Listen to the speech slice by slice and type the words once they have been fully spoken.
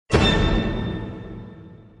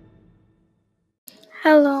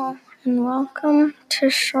Hello and welcome to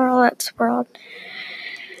Charlotte's World.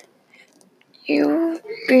 You'll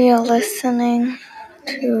be listening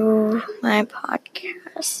to my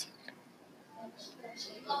podcast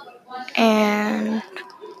and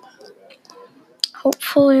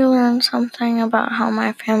hopefully learn something about how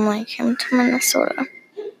my family came to Minnesota.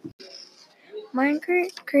 My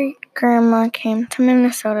great-great-grandma came to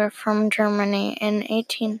Minnesota from Germany in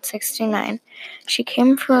 1869. She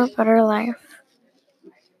came for a better life.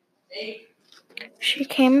 She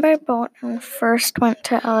came by boat and first went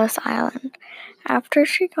to Ellis Island. After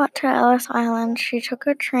she got to Ellis Island, she took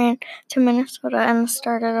a train to Minnesota and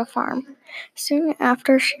started a farm. Soon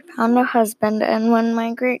after, she found a husband, and when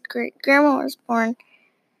my great-great-grandma was born,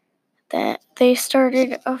 they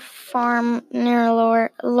started a farm near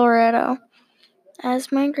Loretto.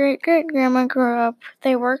 As my great-great-grandma grew up,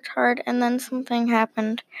 they worked hard, and then something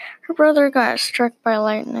happened. Her brother got struck by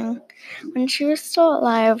lightning. When she was still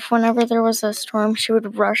alive, whenever there was a storm, she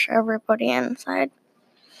would rush everybody inside.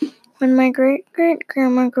 When my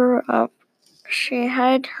great-great-grandma grew up, she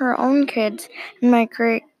had her own kids, and my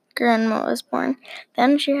great-grandma was born.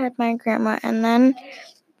 Then she had my grandma, and then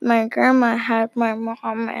my grandma had my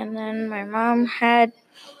mom, and then my mom had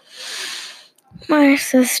my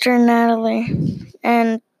sister Natalie,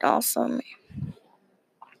 and also me.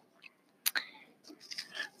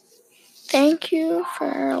 Thank you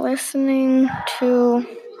for listening to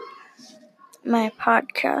my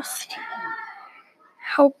podcast.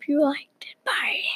 Hope you like